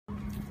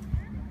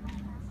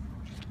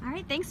All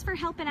right, thanks for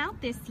helping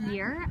out this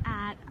year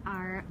at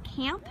our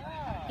camp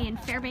in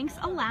Fairbanks,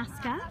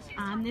 Alaska.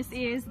 This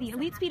is the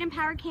Elite Speed and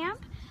Power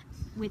Camp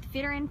with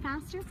Fitter and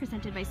Faster,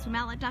 presented by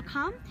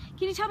SwimOutlet.com.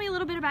 Can you tell me a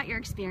little bit about your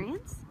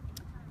experience?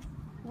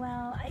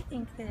 Well, I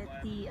think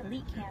that the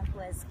Elite Camp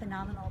was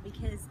phenomenal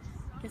because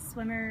the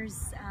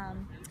swimmers,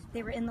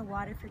 they were in the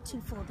water for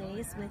 2 full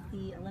days with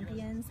the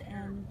Olympians,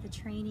 and the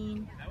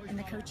training and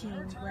the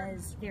coaching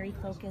was very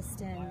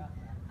focused, and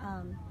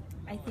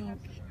I think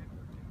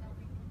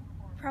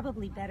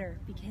probably better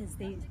because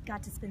they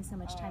got to spend so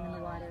much time in the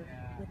water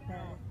with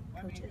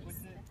the coaches.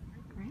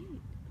 Great.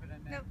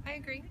 No, I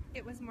agree.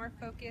 It was more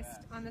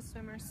focused on the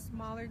swimmers,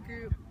 smaller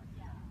group,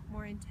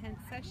 more intense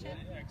session.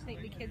 I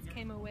think the kids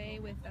came away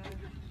with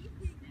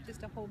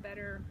just a whole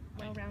better,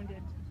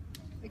 well-rounded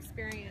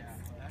experience.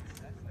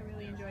 I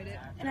really enjoyed it.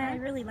 And I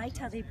really liked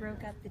how they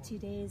broke up the 2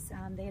 days.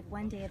 They had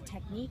 1 day of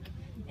technique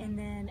and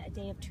then a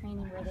day of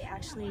training where they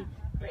actually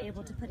were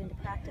able to put into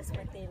practice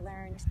what they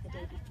learned the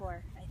day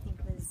before. I think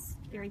was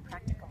very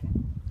practical.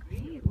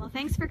 Great. Well,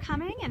 thanks for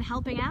coming and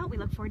helping out. We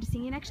look forward to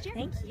seeing you next year.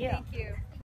 Thank you. Thank you.